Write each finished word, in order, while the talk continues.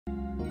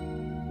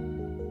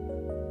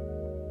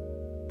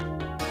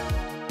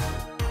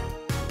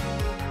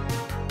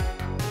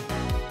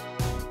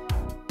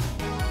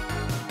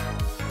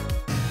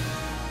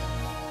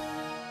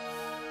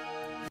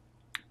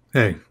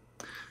Hey,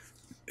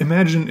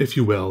 imagine, if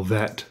you will,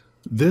 that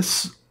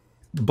this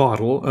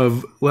bottle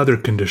of leather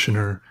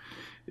conditioner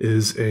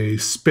is a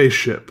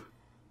spaceship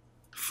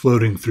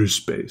floating through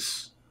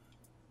space.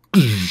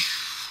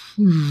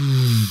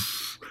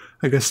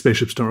 I guess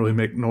spaceships don't really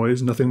make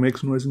noise. Nothing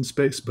makes noise in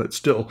space, but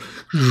still,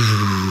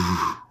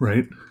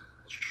 right?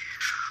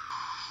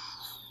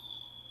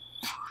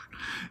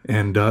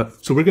 And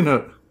so what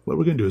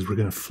we're gonna do is we're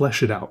gonna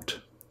flesh it out.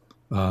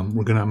 I'm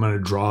gonna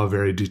draw a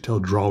very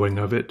detailed drawing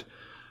of it,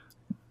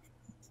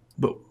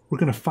 but we're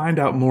gonna find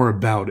out more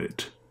about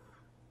it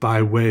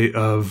by way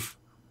of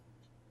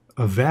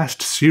a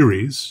vast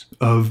series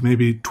of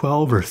maybe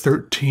 12 or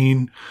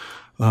 13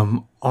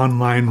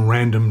 online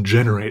random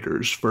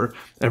generators for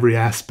every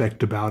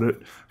aspect about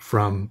it,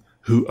 from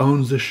who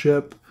owns the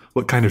ship,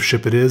 what kind of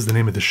ship it is, the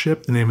name of the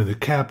ship, the name of the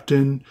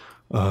captain,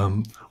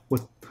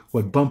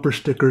 what bumper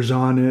stickers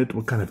on it,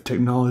 what kind of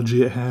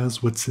technology it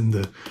has, what's in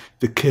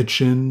the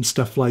kitchen,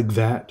 stuff like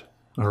that.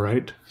 All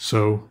right,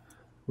 so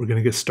we're going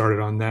to get started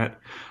on that.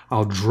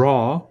 I'll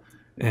draw,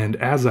 and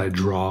as I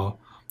draw,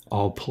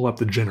 I'll pull up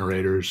the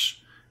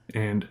generators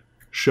and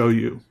show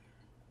you.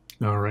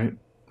 All right,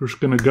 we're just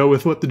going to go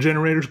with what the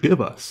generators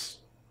give us.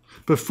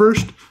 But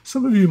first,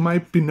 some of you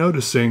might be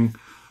noticing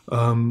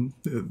the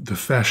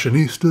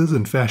fashionistas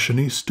and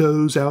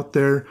fashionistas out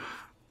there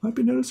might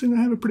be noticing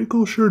I have a pretty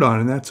cool shirt on,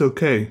 and that's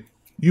okay.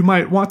 You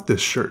might want this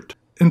shirt.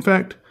 In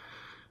fact,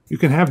 you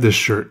can have this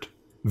shirt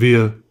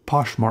via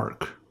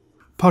Poshmark.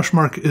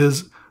 Poshmark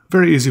is a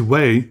very easy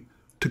way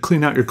to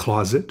clean out your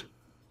closet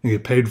and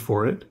get paid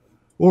for it,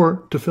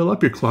 or to fill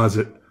up your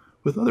closet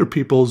with other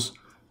people's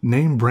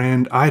name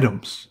brand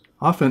items,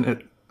 often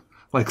at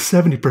like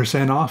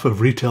 70% off of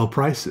retail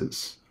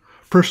prices.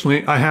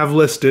 Personally, I have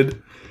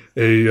listed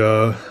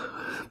a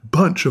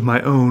bunch of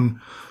my own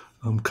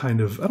I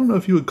don't know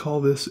if you would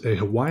call this a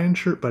Hawaiian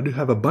shirt, but I do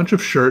have a bunch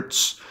of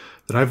shirts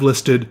that I've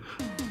listed.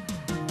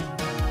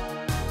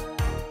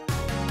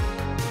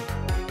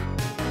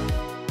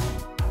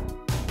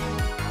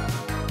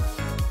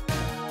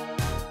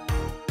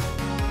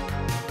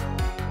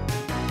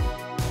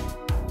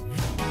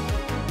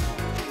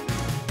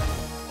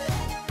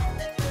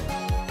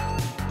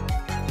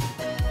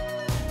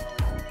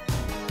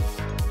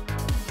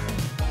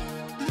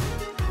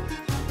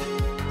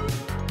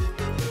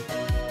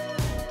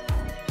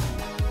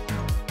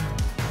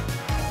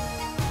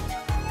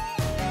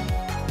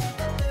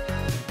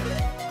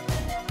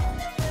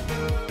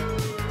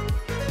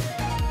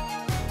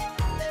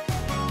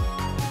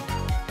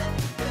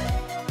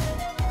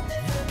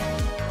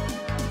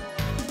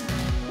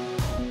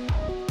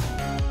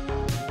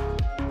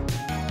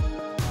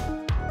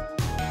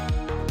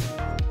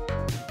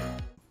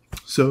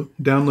 So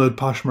download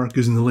Poshmark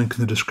using the link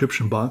in the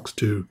description box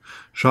to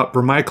shop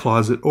for my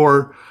closet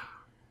or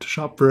to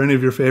shop for any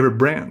of your favorite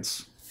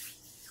brands.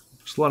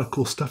 There's a lot of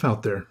cool stuff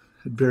out there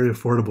at very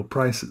affordable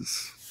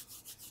prices.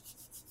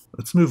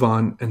 Let's move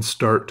on and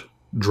start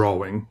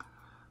drawing.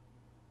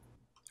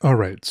 All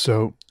right,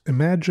 so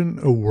imagine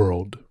a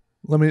world.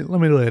 Let me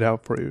lay it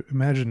out for you.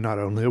 Imagine not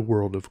only a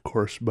world, of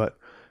course, but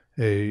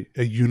a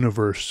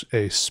universe,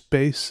 a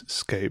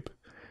spacescape.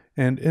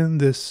 And in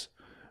this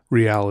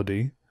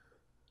reality,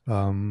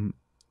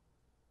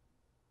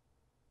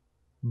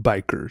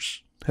 bikers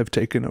have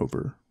taken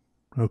over.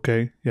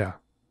 Okay, yeah.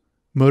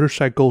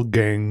 Motorcycle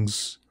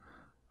gangs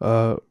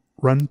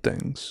run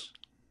things.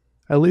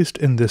 At least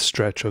in this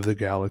stretch of the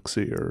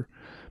galaxy, or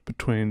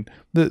between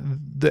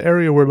the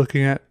area we're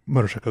looking at,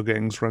 motorcycle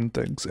gangs run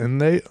things, and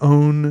they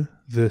own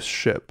this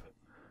ship.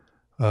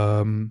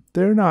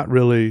 They're not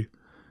really,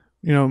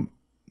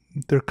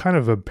 they're kind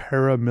of a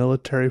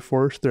paramilitary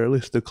force. They're at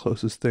least the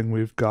closest thing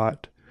we've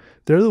got.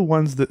 They're the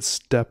ones that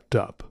stepped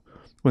up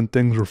when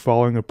things were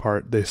falling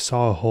apart. They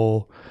saw a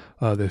hole,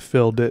 they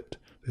filled it,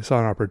 they saw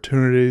an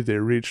opportunity, they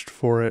reached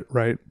for it,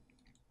 right?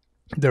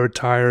 They were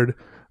tired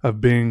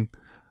of being,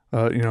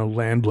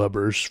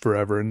 landlubbers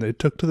forever, and they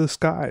took to the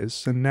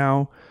skies. And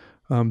now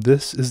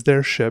this is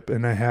their ship,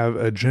 and I have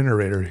a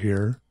generator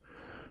here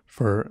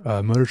for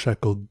a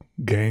motorcycle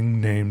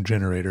gang name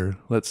generator.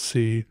 Let's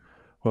see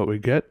what we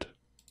get.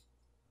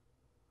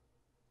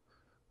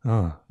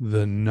 The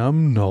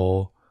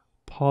Numbnull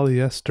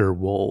polyester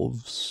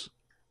wolves.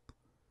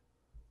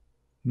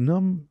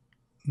 Numbnull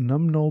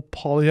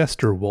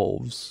polyester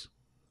wolves.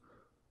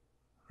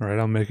 All right,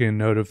 I'm making a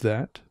note of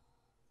that.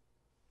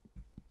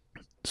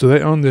 So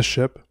they own this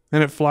ship,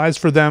 and it flies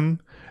for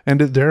them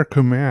and at their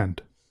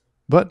command.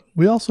 But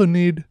we also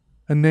need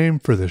a name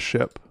for this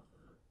ship.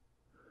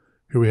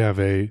 Here we have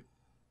a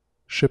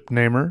ship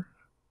namer.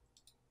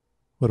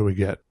 What do we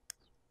get?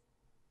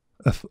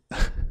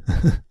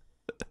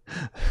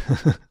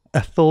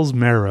 Ethel's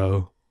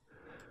Marrow.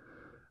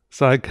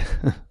 So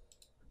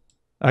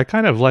I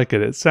kind of like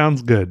it. It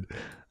sounds good.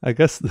 I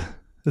guess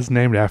it's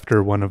named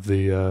after one of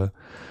the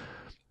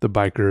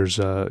bikers,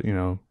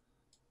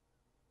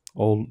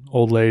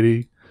 old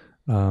lady.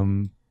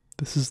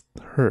 This is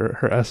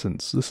her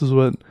essence. This is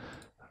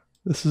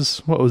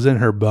what was in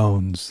her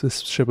bones. This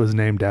ship was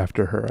named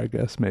after her, I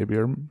guess, maybe,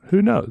 or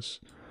who knows.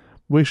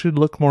 we should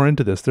look more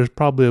into this. There's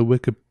probably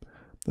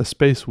a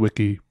space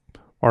wiki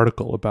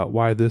article about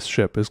why this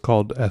ship is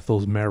called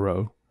Ethel's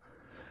Marrow.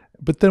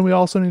 But then we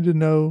also need to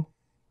know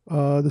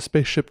the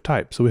spaceship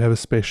type. So we have a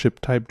spaceship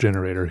type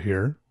generator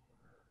here.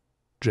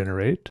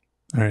 Generate.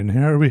 All right, and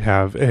here we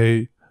have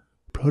a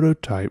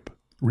prototype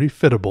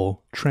refittable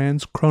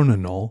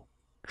transchronal.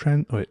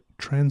 Wait,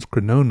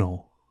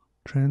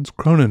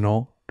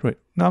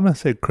 no, I'm going to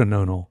say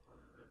chrononal.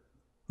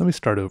 Let me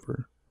start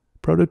over.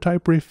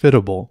 Prototype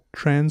refittable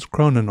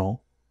transchronal.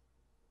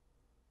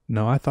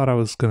 No, I thought I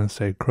was going to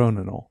say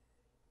chrononal.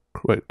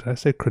 Wait, did I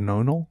say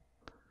chrononal?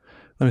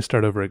 Let me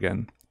start over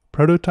again.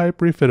 Prototype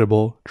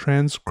refittable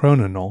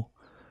transchronal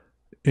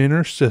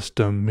inner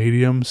system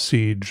medium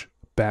siege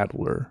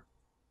battler.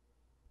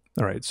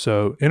 All right,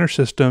 so inner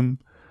system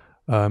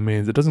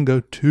means it doesn't go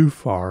too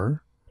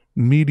far.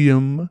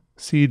 Medium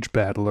siege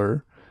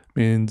battler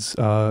means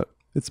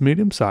it's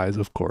medium size,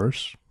 of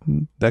course.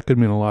 That could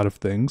mean a lot of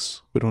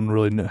things. We don't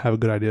really have a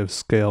good idea of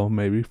scale,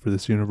 maybe, for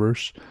this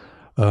universe.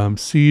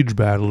 Siege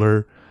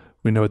battler,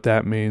 we know what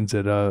that means.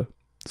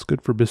 It's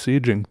good for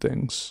besieging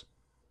things.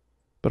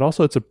 But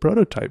also it's a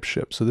prototype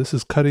ship, so this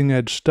is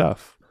cutting-edge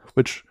stuff,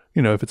 which,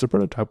 you know, if it's a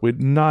prototype, we're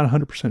not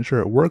 100% sure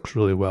it works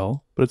really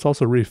well, but it's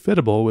also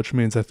refittable, which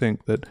means I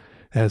think that it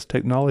has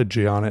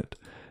technology on it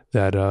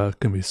that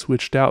can be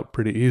switched out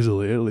pretty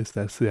easily. At least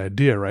that's the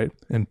idea, right?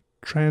 And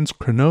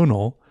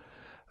transchronal,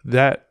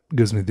 that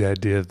gives me the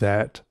idea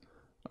that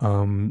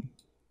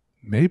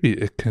maybe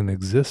it can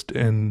exist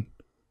in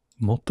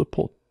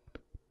multiple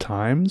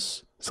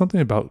times.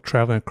 Something about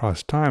traveling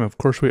across time. Of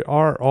course, we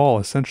are all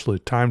essentially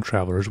time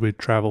travelers. We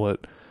travel at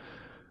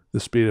the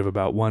speed of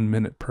about 1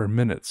 minute per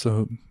minute.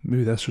 So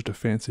maybe that's just a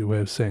fancy way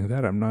of saying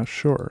that. I'm not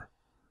sure.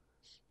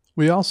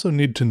 We also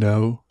need to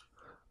know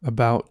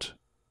about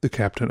the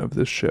captain of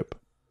this ship.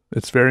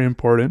 It's very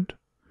important.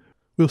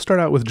 We'll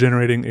start out with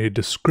generating a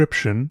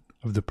description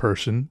of the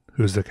person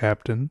who's the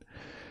captain,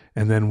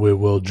 and then we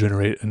will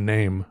generate a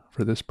name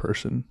for this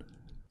person.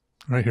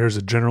 All right, here's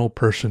a general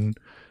person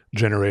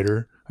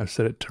generator. I've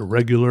set it to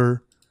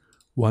regular,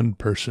 one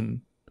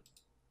person.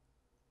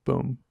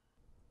 Boom.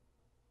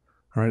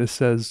 All right, it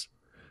says,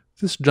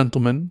 this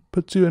gentleman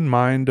puts you in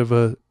mind of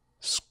a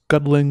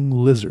scuttling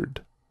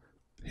lizard.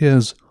 He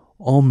has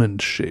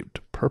almond-shaped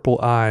purple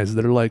eyes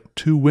that are like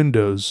two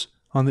windows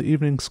on the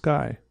evening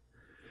sky.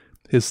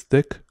 His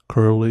thick,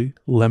 curly,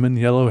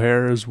 lemon-yellow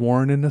hair is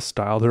worn in a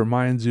style that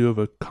reminds you of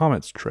a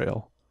comet's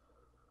trail.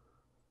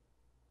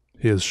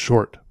 He is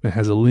short and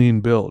has a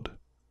lean build.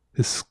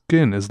 His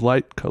skin is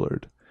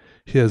light-colored.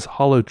 He has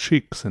hollow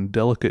cheeks and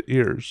delicate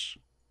ears.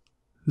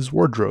 His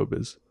wardrobe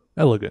is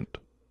elegant,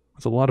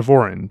 with a lot of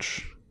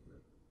orange.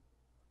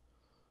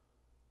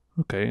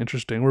 Okay,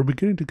 interesting. We're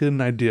beginning to get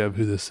an idea of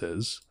who this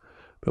is,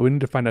 but we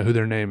need to find out who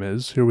their name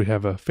is. Here we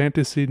have a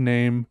fantasy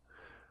name,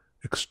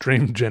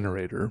 Extreme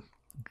Generator.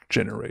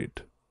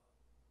 Generate.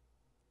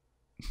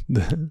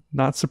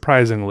 Not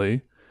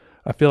surprisingly,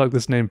 I feel like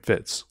this name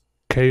fits.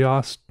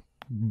 Chaos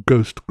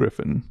Ghost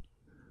Griffin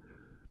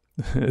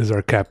is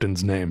our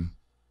captain's name,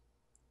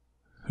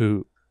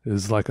 who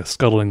is like a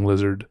scuttling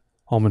lizard,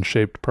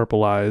 almond-shaped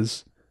purple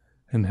eyes,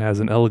 and has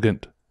an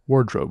elegant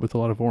wardrobe with a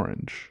lot of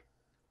orange.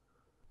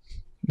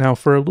 Now,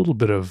 for a little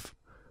bit of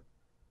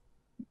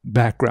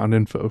background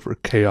info for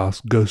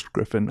Chaos Ghost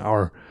Griffin,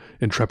 our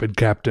intrepid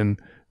captain,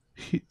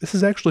 this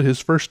is actually his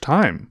first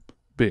time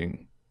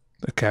being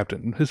a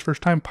captain, his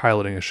first time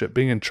piloting a ship,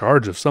 being in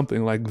charge of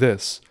something like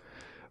this.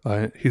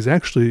 He's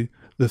actually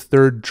the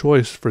third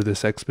choice for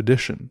this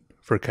expedition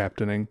for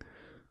captaining.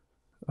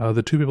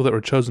 The two people that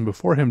were chosen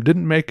before him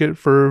didn't make it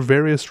for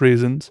various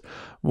reasons,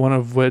 one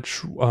of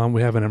which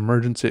we have an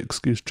emergency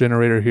excuse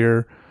generator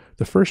here.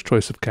 The first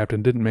choice of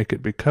captain didn't make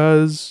it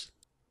because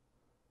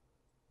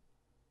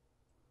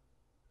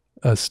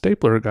a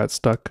stapler got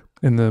stuck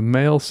in the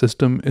mail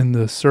system in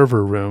the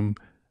server room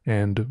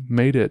and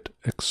made it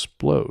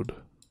explode.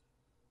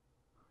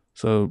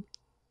 So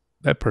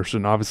that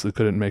person obviously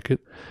couldn't make it.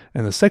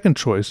 And the second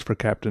choice for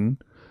captain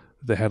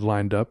they had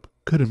lined up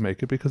couldn't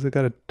make it because they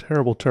got a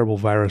terrible, terrible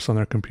virus on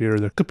their computer.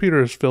 Their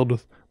computer is filled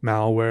with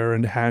malware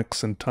and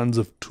hacks and tons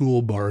of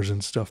toolbars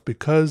and stuff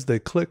because they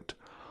clicked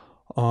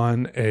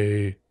on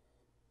a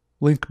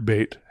link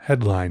bait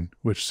headline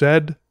which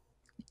said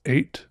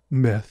 8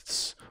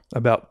 myths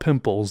about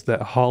pimples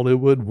that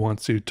Hollywood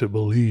wants you to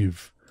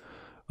believe.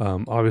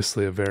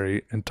 Obviously a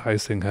very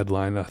enticing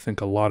headline. I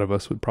think a lot of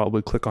us would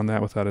probably click on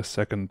that without a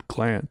second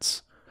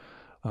glance.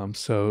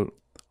 So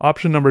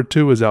option number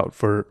 2 was out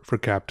for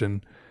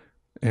captain.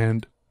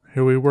 And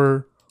here we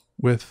were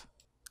with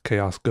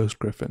Chaos Ghost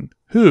Griffin,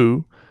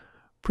 who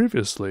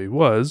previously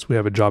was, we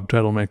have a job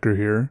title maker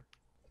here.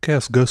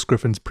 Chaos Ghost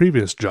Griffin's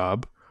previous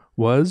job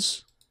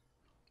was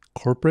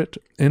Corporate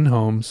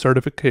In-Home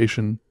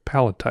Certification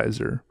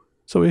Palletizer.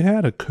 So he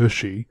had a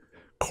cushy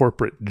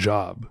corporate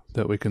job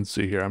that we can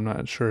see here. I'm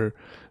not sure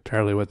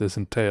entirely what this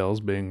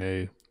entails, being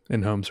a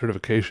in-home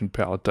certification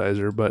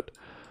palletizer, but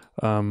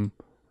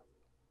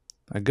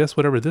I guess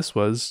whatever this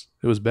was,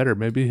 it was better.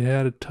 Maybe he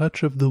had a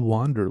touch of the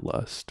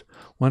wanderlust.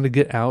 Wanted to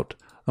get out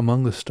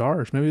among the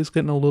stars. Maybe it's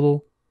getting a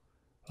little,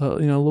 a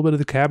little bit of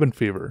the cabin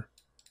fever.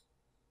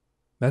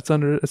 It's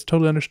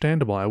totally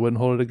understandable. I wouldn't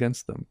hold it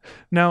against them.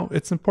 Now,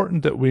 it's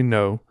important that we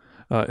know,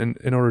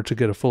 in order to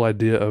get a full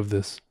idea of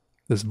this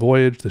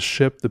voyage, the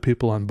ship, the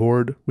people on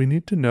board, we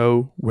need to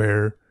know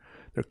where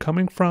they're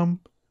coming from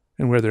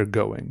and where they're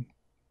going.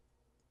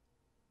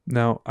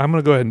 Now, I'm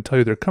going to go ahead and tell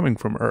you they're coming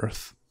from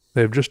Earth.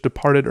 They've just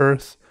departed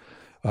Earth.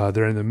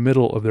 They're in the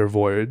middle of their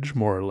voyage,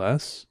 more or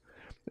less.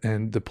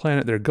 And the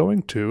planet they're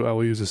going to, I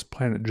will use this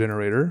planet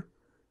generator.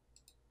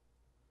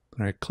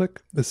 All right,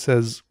 click. It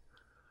says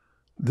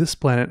this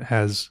planet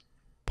has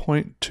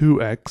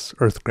 0.2x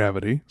Earth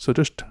gravity, so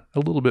just a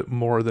little bit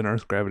more than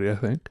Earth gravity, I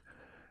think,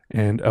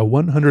 and a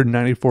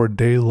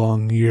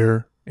 194-day-long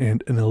year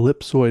and an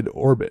ellipsoid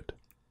orbit.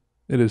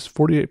 It is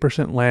 48%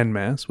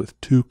 landmass with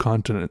 2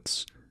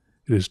 continents.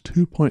 It is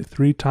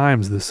 2.3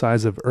 times the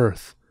size of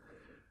Earth,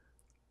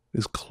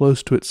 is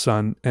close to its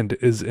sun, and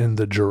is in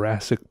the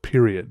Jurassic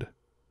period.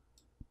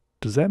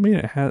 Does that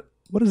mean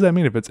what does that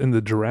mean if it's in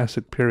the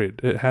Jurassic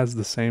period? It has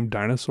the same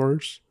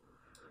dinosaurs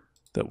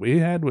that we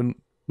had when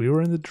we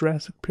were in the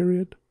Jurassic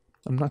period?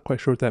 I'm not quite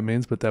sure what that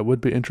means, but that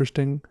would be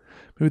interesting.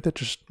 Maybe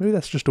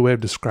that's just a way of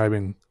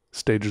describing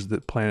stages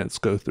that planets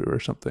go through or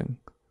something.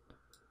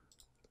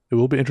 It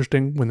will be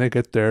interesting when they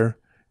get there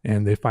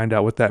and they find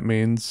out what that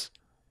means.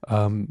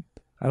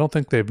 I don't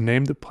think they've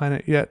named the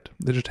planet yet.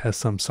 It just has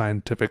some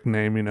scientific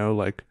name,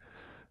 like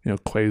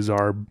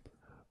Quasar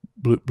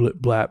Blip Blip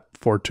Blap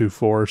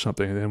 424 or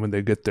something. And then when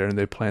they get there and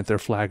they plant their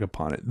flag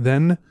upon it,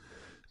 then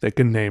they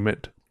can name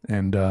it,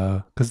 and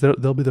because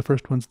they'll be the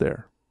first ones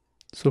there.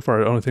 So far,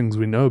 the only things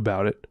we know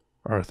about it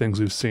are things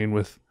we've seen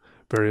with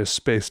various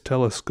space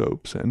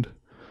telescopes and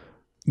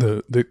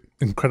the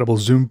incredible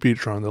zoom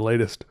feature on the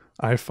latest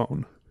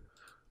iPhone.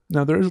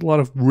 Now, there is a lot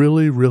of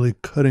really, really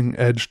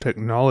cutting-edge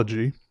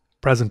technology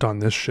present on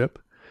this ship.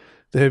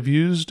 They have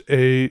used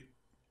a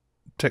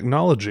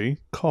technology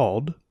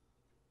called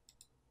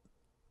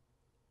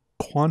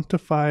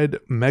quantified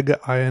mega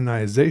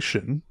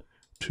ionization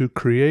to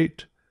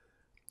create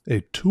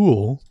a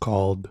tool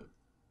called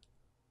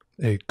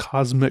a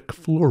cosmic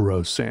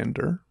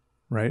fluorosander,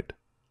 right?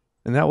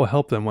 And that will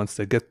help them once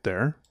they get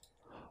there.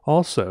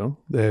 Also,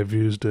 they have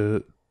used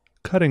a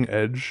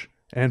cutting-edge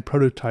and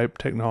prototype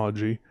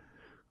technology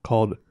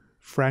called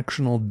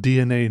fractional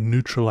DNA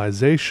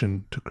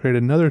neutralization to create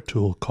another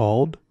tool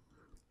called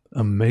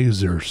a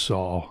maser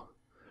saw,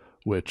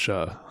 which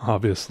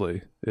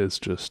obviously is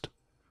just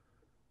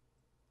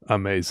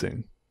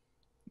amazing.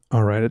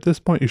 All right, at this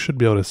point you should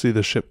be able to see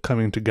the ship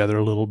coming together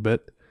a little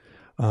bit.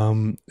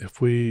 If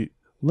we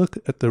look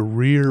at the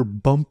rear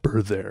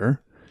bumper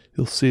there,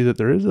 you'll see that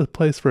there is a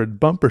place for a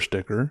bumper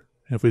sticker.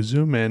 And if we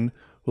zoom in,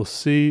 we'll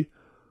see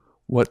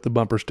what the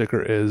bumper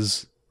sticker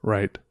is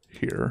right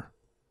here.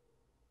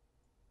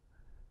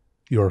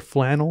 Your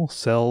flannel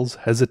sells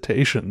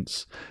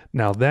hesitations.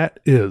 Now that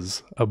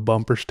is a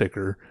bumper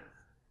sticker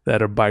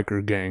that a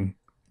biker gang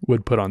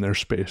would put on their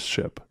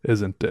spaceship,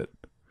 isn't it?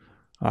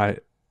 I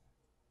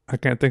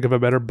can't think of a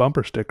better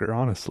bumper sticker,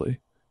 honestly.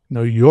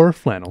 No, your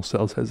flannel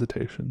sells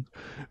hesitations.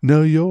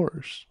 No,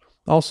 yours.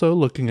 Also,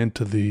 looking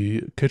into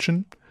the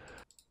kitchen,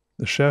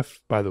 the chef,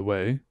 by the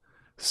way,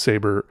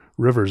 Saber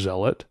River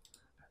Zealot,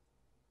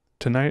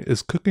 tonight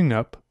is cooking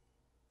up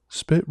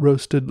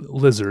spit-roasted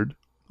lizard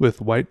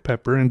with white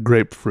pepper and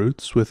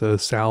grapefruits with a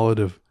salad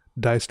of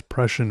diced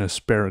Prussian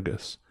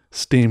asparagus,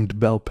 steamed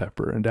bell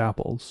pepper, and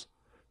apples,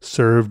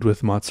 served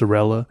with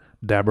mozzarella,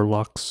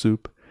 Daberlock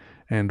soup,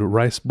 and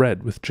rice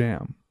bread with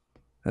jam.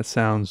 That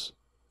sounds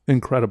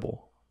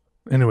incredible.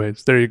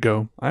 Anyways, there you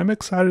go. I'm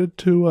excited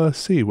to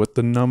see what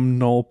the numb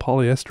null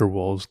polyester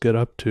wolves get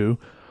up to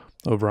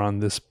over on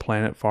this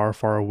planet far,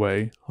 far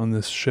away on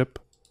this ship,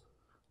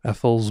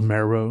 Ethel's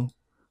Marrow,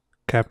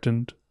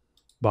 captained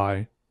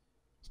by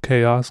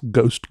Chaos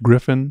Ghost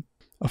Griffin,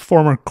 a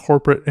former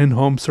corporate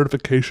in-home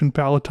certification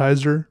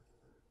palletizer.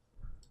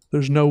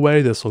 There's no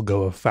way this will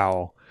go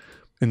afoul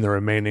in the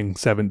remaining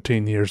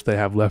 17 years they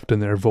have left in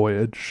their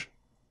voyage.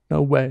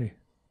 No way.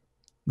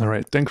 All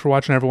right, thanks for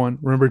watching, everyone.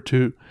 Remember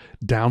to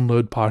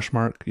download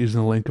Poshmark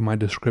using the link in my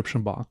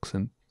description box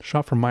and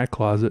shop from my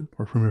closet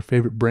or from your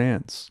favorite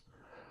brands.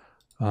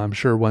 I'm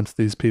sure once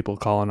these people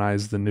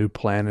colonize the new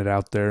planet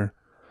out there,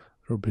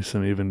 there'll be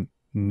some even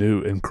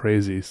new and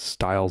crazy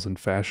styles and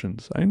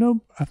fashions. I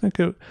think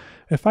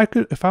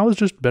if I was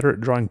just better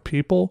at drawing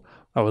people,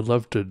 I would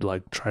love to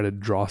try to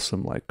draw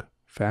some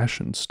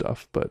fashion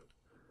stuff, but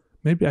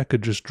maybe I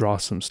could just draw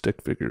some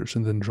stick figures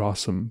and then draw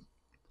some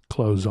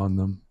clothes on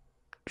them.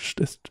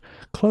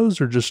 Clothes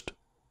are just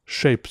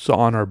shapes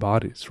on our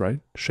bodies,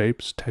 right?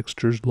 Shapes,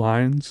 textures,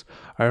 lines.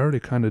 I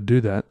already kind of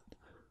do that.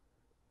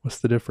 What's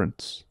the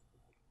difference?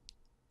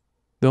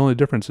 The only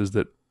difference is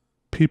that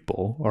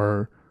people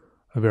are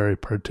a very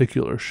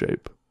particular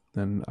shape,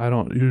 and I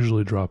don't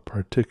usually draw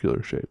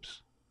particular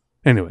shapes.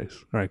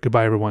 Anyways, all right,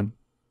 goodbye, everyone.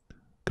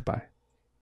 Goodbye.